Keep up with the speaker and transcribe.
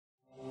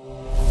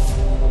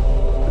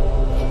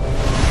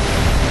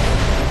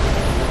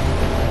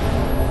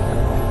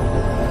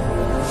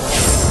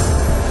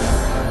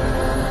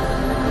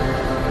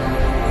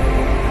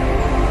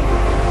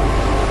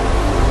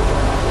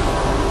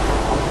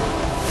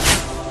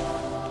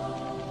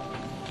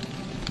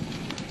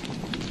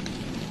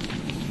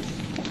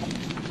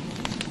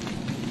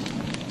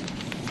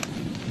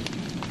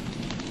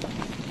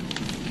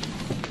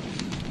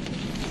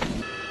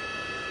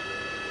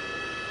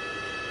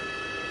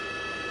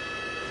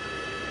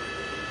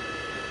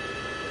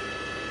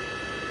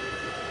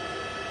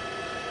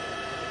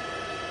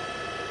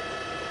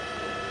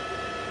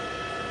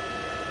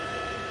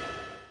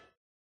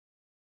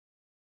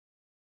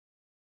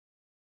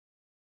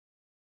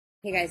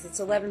Hey guys, it's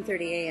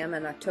 11:30 a.m.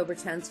 on October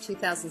 10th,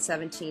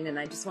 2017, and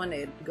I just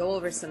wanted to go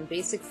over some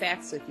basic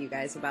facts with you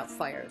guys about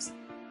fires.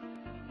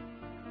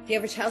 The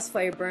average house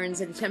fire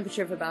burns at a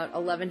temperature of about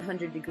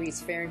 1100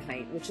 degrees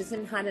Fahrenheit, which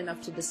isn't hot enough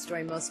to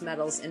destroy most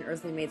metals and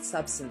earthly made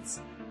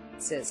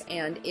substances,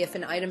 and if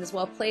an item is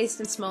well placed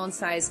and small in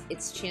size,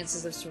 its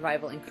chances of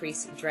survival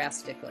increase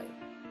drastically.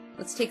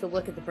 Let's take a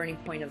look at the burning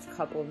point of a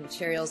couple of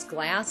materials.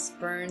 Glass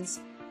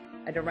burns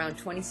at around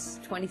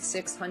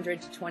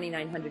 2600 to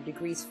 2900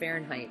 degrees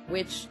Fahrenheit,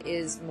 which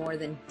is more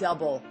than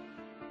double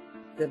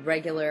the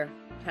regular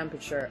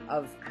temperature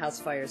of house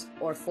fires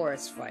or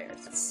forest fires.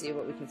 Let's see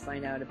what we can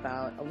find out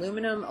about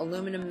aluminum.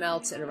 Aluminum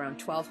melts at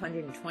around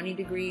 1220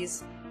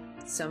 degrees.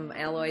 Some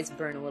alloys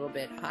burn a little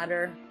bit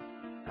hotter,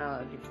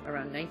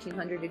 around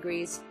 1900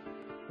 degrees.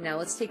 Now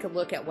let's take a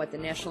look at what the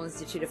National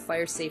Institute of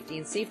Fire Safety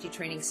and Safety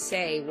Training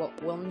say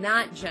what will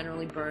not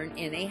generally burn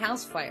in a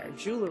house fire.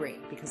 Jewelry,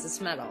 because it's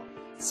metal.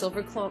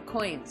 Silver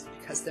coins,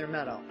 because they're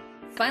metal.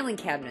 Filing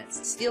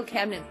cabinets. Steel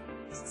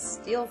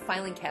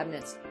filing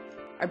cabinets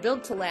are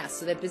built to last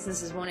so that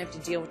businesses won't have to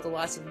deal with the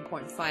loss of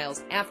important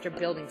files after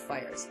building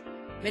fires.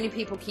 Many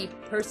people keep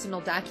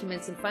personal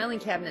documents in filing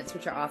cabinets,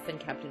 which are often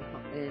kept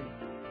in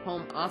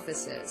home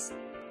offices.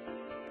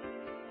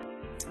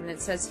 And it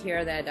says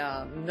here that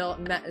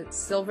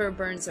silver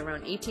burns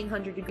around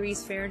 1800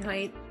 degrees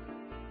Fahrenheit.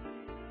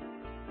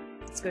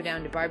 Let's go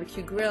down to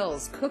barbecue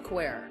grills,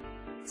 cookware,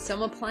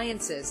 some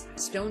appliances,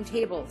 stone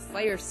table,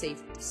 fire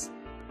safes.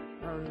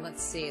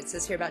 Let's see, it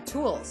says here about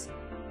tools.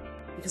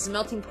 Because the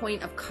melting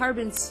point of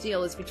carbon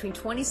steel is between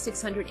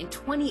 2600 and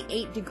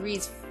 28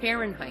 degrees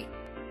Fahrenheit.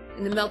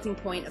 And the melting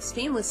point of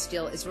stainless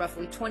steel is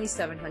roughly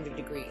 2700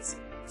 degrees.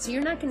 So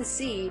you're not going to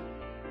see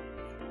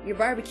your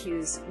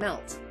barbecues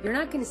melt. You're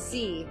not going to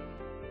see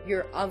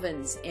your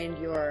ovens and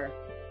your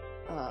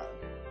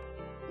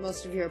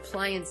most of your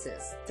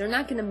appliances. They're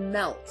not going to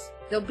melt.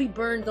 They'll be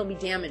burned, they'll be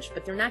damaged,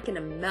 but they're not going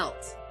to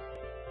melt.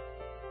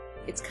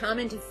 It's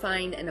common to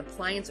find an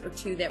appliance or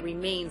two that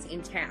remains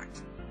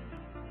intact.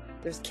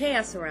 There's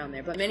chaos around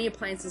there, but many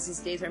appliances these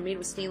days are made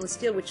with stainless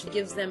steel, which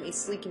gives them a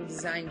sleek and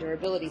design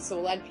durability. So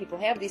a lot of people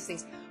have these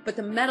things, but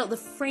the metal, the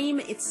frame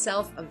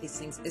itself of these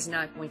things is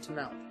not going to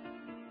melt.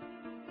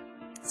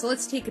 So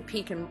let's take a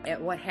peek at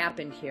what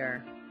happened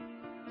here.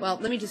 Well,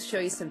 let me just show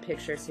you some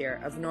pictures here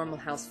of normal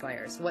house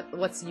fires.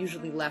 What's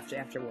usually left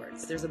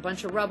afterwards. There's a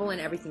bunch of rubble and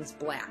everything's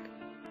black.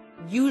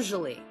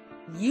 Usually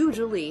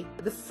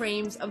the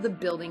frames of the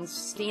buildings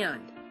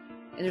stand.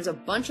 And there's a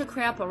bunch of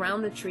crap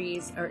around the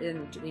trees, or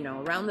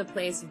around the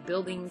place,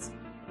 buildings.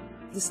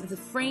 The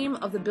frame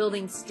of the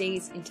building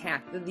stays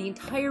intact. The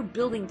entire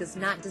building does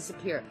not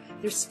disappear.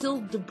 There's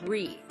still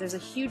debris. There's a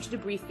huge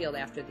debris field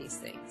after these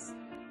things.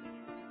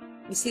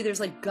 You see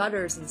there's like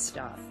gutters and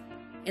stuff.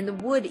 And the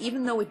wood,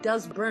 even though it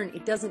does burn,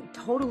 it doesn't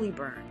totally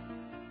burn.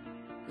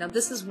 Now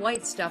this is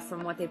white stuff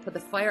from what they put the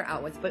fire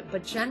out with,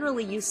 but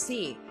generally you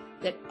see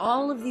that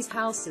all of these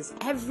houses,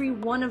 every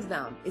one of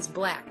them is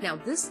black. Now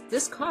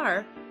this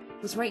car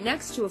was right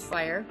next to a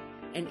fire,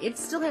 and it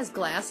still has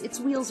glass.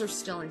 Its wheels are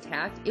still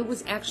intact.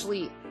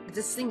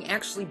 This thing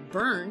actually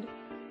burned,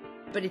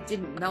 but it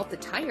didn't melt the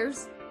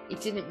tires.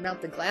 It didn't melt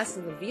the glass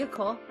of the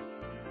vehicle.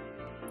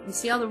 You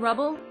see all the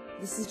rubble?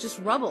 This is just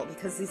rubble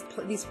because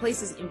these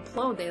places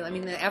implode.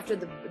 After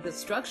the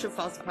structure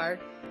falls apart,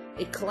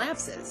 it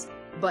collapses.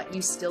 But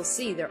you still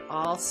see they're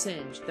all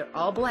singed. They're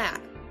all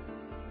black.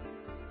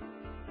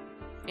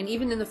 And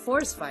even in the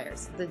forest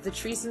fires, the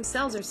trees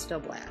themselves are still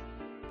black.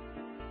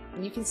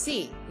 And you can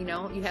see,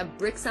 you have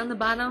bricks on the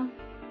bottom,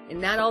 and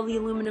not all the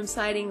aluminum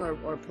siding or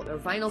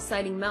vinyl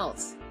siding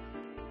melts.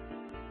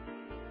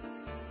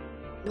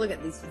 Look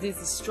at the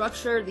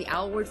structure, the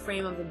outward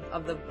frame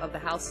of the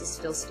houses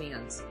still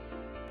stands.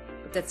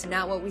 But that's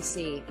not what we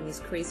see in these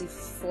crazy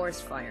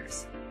forest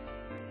fires.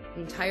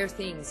 The entire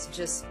things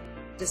just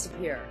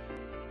disappear.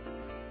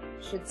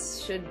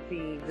 Should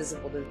be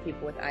visible to the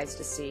people with eyes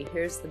to see.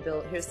 Here's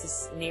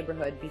this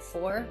neighborhood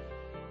before.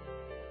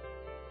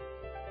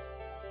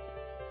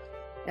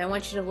 And I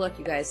want you to look,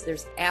 you guys.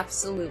 There's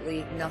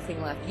absolutely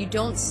nothing left. You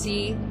don't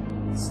see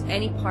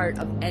any part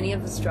of any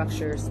of the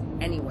structures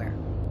anywhere.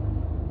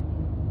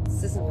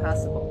 This isn't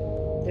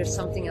possible. There's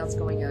something else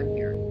going on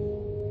here.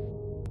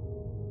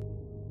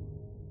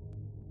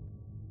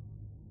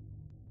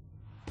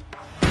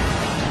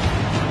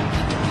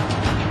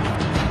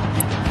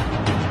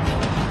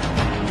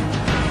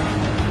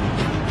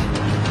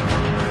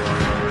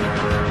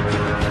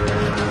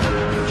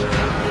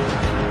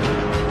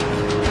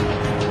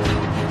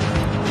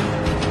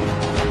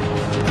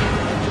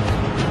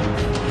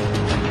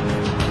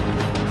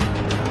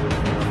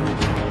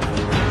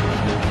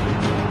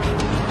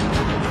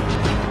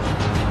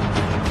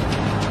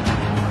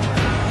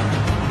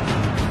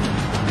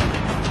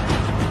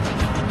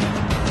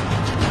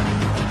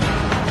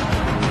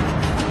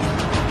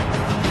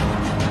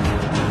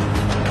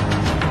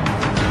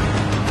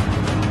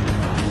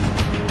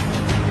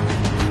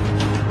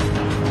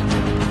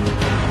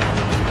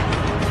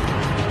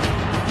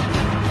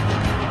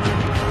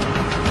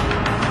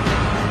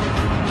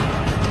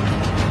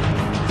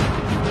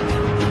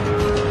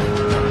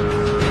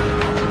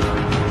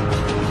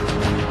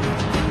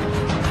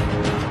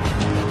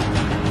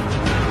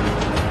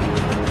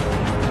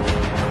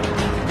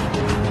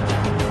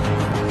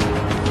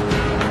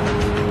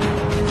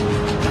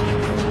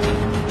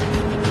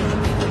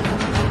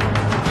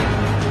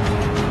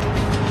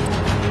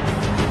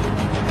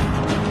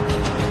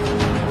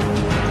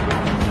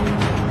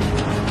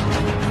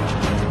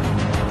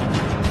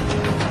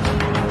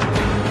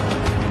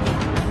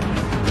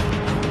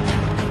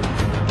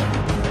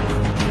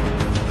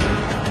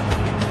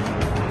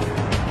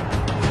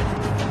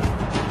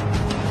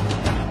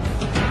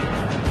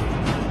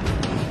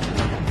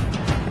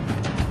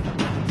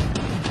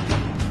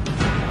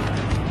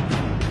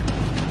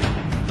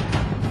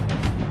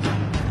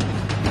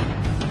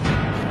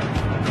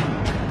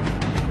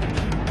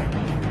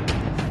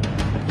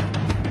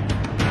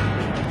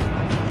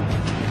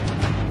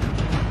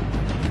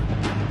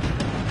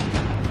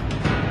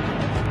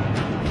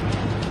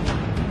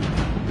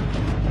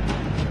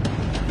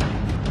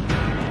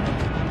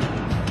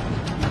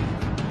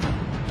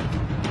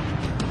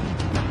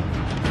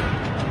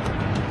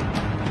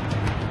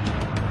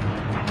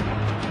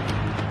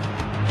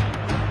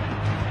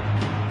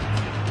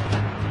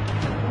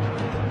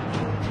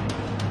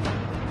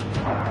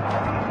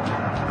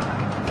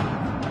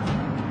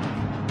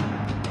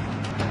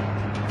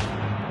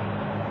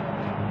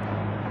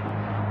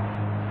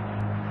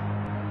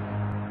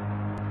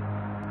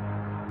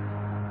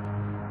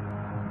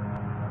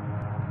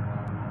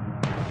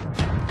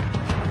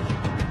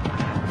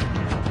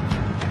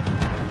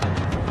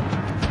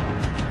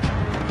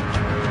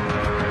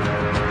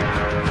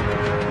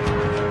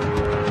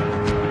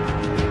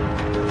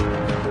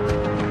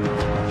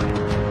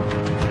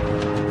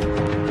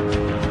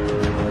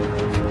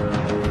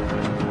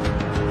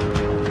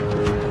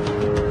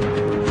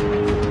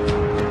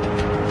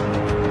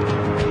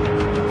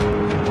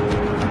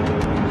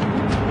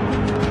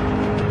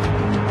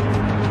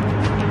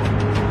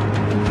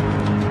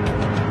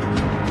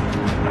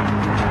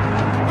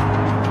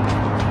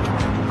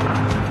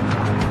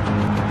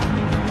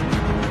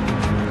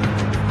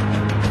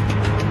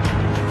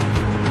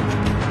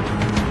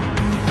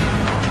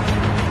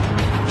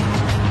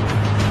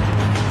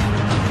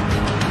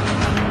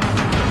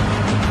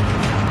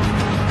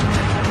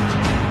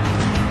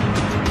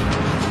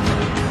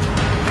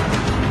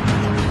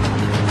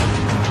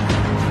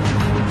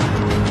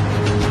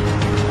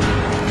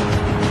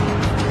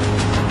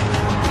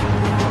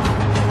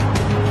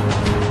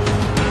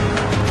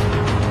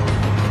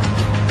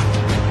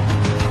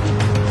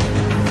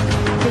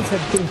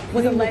 have been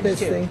playing with this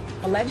thing.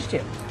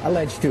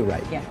 Alleged to,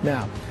 right. Yeah.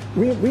 Now,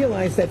 we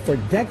realize that for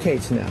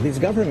decades now, these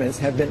governments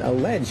have been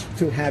alleged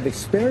to have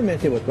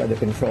experimented with weather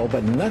control,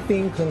 but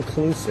nothing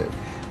conclusive.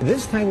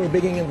 This time we're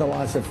digging into the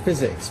laws of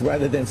physics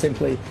rather than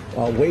simply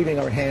waving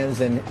our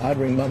hands and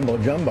uttering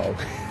mumbo-jumbo.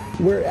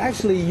 We're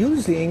actually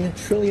using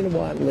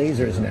trillion-watt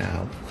lasers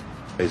now.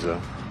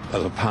 Laser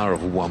at a power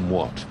of 1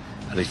 watt.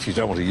 And if you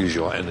don't want to use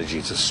your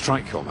energy to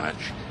strike your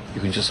match,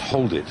 you can just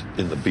hold it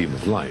in the beam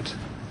of light.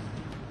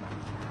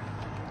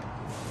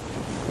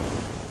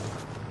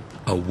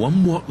 A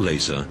 1 watt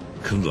laser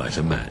can light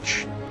a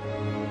match.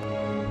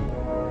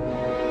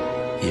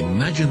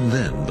 Imagine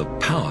then the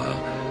power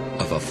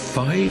of a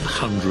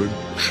 500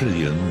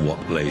 trillion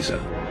watt laser.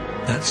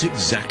 That's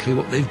exactly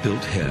what they've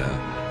built here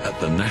at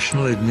the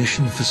National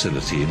Ignition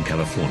Facility in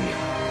California,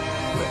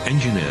 where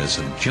engineers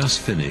have just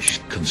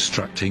finished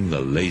constructing the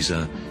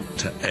laser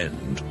to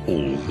end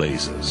all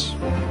lasers.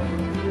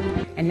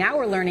 And now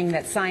we're learning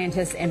that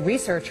scientists and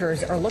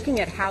researchers are looking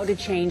at how to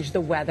change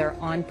the weather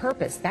on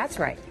purpose. That's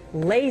right,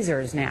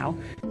 lasers now.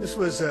 This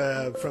was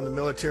from the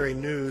military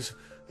news.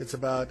 It's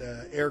about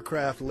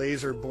aircraft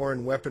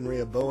laser-borne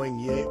weaponry, a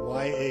Boeing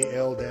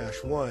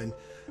YAL-1.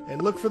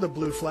 And look for the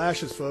blue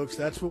flashes, folks.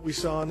 That's what we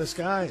saw in the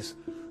skies.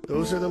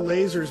 Those are the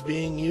lasers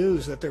being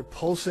used, that they're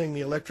pulsing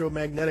the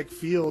electromagnetic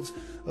fields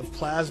of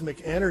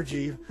plasmic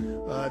energy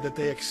that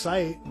they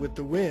excite with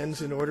the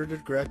winds in order to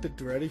direct the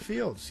direct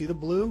field. See the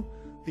blue?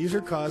 These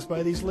are caused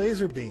by these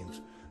laser beams.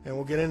 And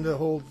we'll get into the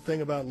whole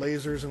thing about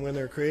lasers and when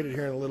they're created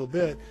here in a little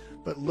bit.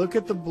 But look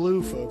at the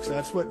blue, folks.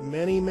 That's what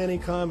many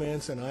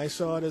comments, and I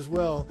saw it as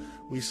well.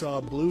 We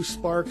saw blue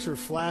sparks or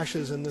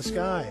flashes in the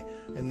sky.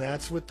 And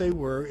that's what they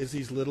were, is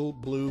these little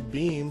blue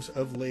beams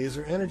of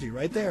laser energy.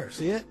 Right there.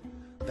 See it?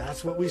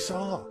 That's what we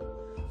saw.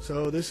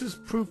 So this is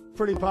proof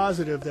pretty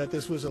positive that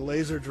this was a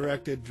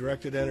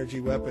laser-directed energy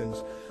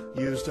weapons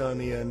used on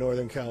the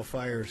Northern Cal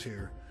fires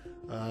here.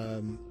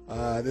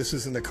 This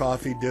is in the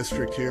coffee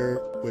district here,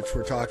 which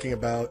we're talking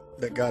about,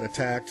 that got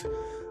attacked.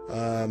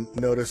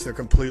 Notice they're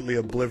completely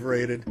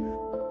obliterated.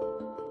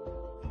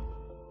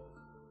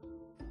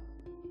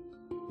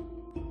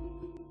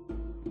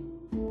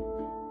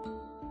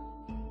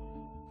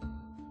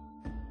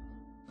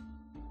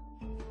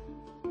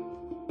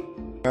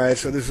 All right,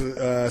 so this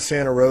is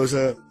Santa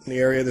Rosa in the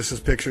area. This is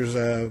pictures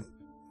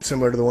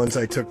similar to the ones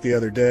I took the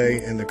other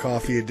day in the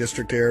coffee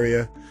district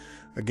area.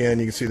 Again,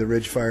 you can see the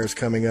ridge fires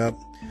coming up.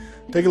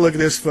 Take a look at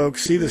this,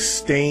 folks. See the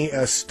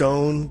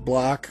stone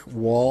block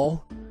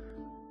wall?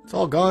 It's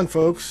all gone,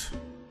 folks.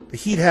 The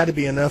heat had to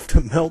be enough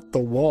to melt the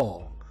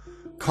wall.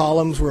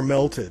 Columns were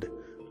melted.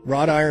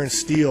 Wrought iron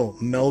steel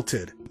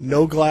melted.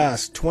 No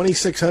glass.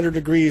 2,600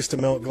 degrees to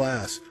melt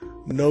glass.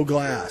 No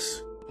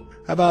glass.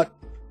 How about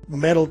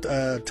metal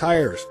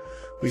tires?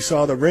 We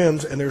saw the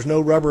rims, and there's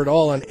no rubber at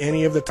all on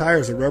any of the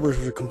tires. The rubbers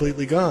were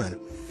completely gone.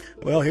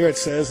 Well, here it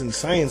says in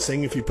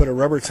sciencing, if you put a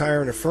rubber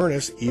tire in a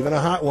furnace, even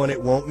a hot one,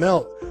 it won't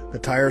melt. The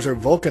tires are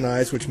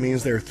vulcanized, which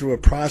means they're through a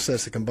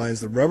process that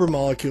combines the rubber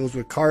molecules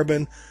with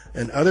carbon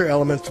and other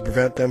elements to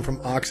prevent them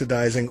from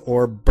oxidizing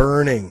or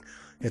burning.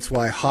 It's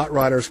why hot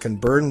rodders can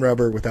burn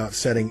rubber without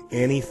setting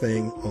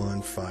anything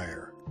on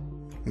fire.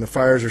 And the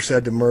fires are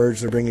said to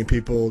merge. They're bringing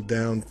people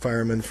down,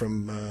 firemen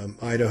from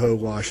Idaho,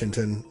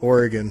 Washington,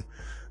 Oregon.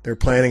 They're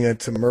planning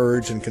it to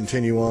merge and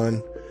continue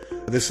on.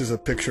 This is a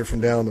picture from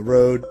down the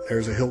road.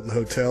 There's a Hilton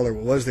Hotel, or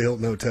what was the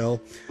Hilton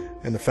Hotel,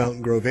 and the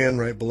Fountain Grove Inn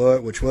right below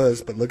it, which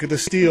was. But look at the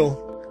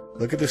steel.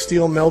 Look at the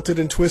steel melted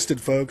and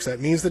twisted, folks. That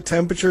means the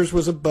temperatures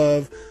was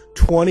above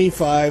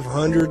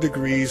 2,500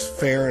 degrees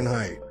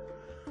Fahrenheit.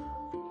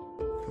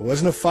 It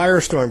wasn't a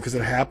firestorm because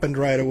it happened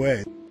right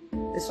away.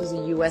 This was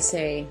a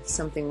USA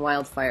something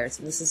wildfire.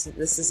 So this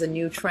is a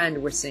new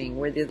trend we're seeing,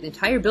 where the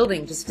entire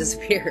building just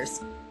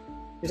disappears.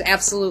 There's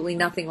absolutely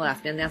nothing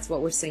left, and that's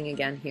what we're seeing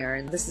again here.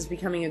 And this is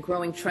becoming a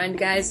growing trend,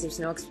 guys. There's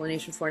no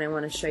explanation for it. I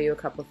want to show you a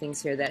couple of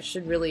things here that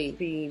should really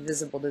be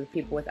visible to the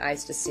people with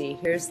eyes to see.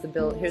 Here's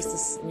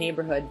this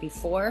neighborhood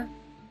before.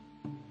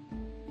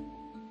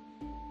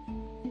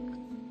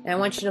 And I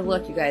want you to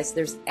look, you guys.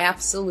 There's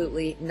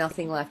absolutely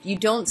nothing left. You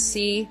don't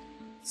see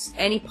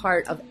any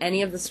part of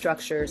any of the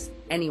structures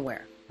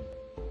anywhere.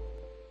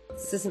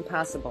 This isn't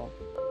possible.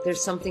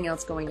 There's something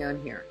else going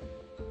on here.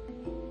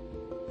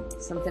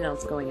 Something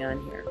else going on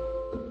here.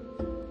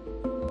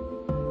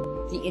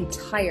 The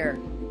entire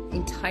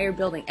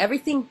building.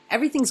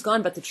 Everything's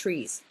gone but the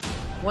trees.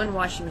 One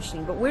washing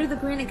machine. But where are the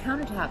granite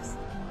countertops?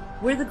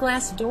 Where are the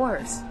glass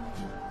doors?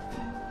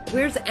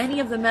 Where's any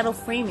of the metal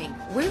framing?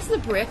 Where's the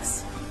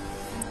bricks?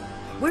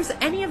 Where's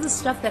any of the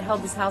stuff that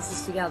held these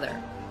houses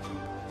together?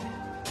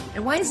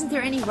 And why isn't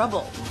there any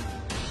rubble?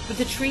 But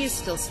the tree is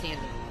still standing.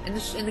 And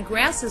the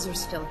grasses are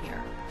still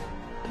here.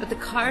 But the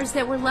cars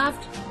that were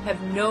left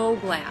have no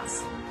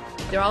glass.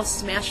 They're all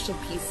smashed to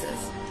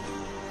pieces.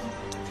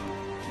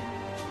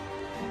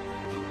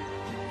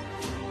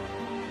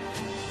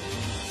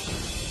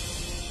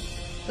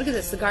 Look at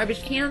this, the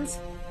garbage cans.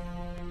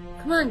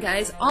 Come on,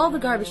 guys, all the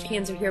garbage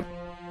cans are here.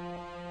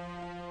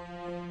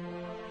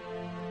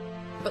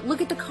 But look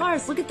look at the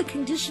cars. Look at the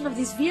condition of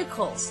these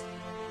vehicles.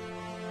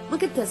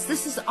 Look at this.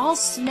 This is all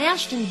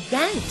smashed and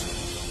bent.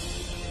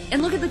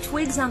 And look at the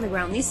twigs on the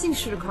ground. These things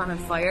should have caught on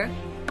fire.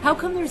 How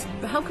come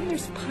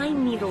there's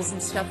pine needles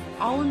and stuff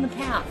all in the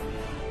path?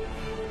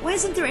 Why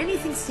isn't there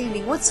anything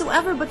standing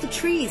whatsoever but the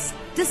trees?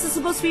 This is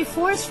supposed to be a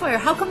forest fire.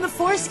 How come the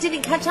forest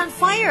didn't catch on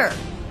fire?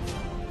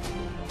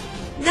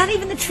 Not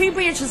even the tree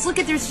branches. Look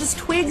at, there's just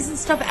twigs and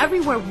stuff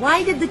everywhere.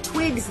 Why did the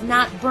twigs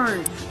not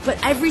burn? But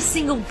every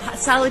single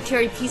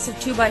solitary piece of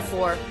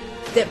 2x4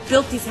 that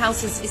built these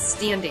houses is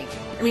standing.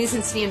 I mean,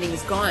 isn't standing,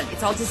 it's gone.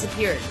 It's all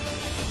disappeared.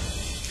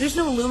 There's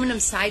no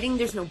aluminum siding,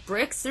 there's no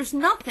bricks, there's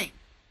nothing.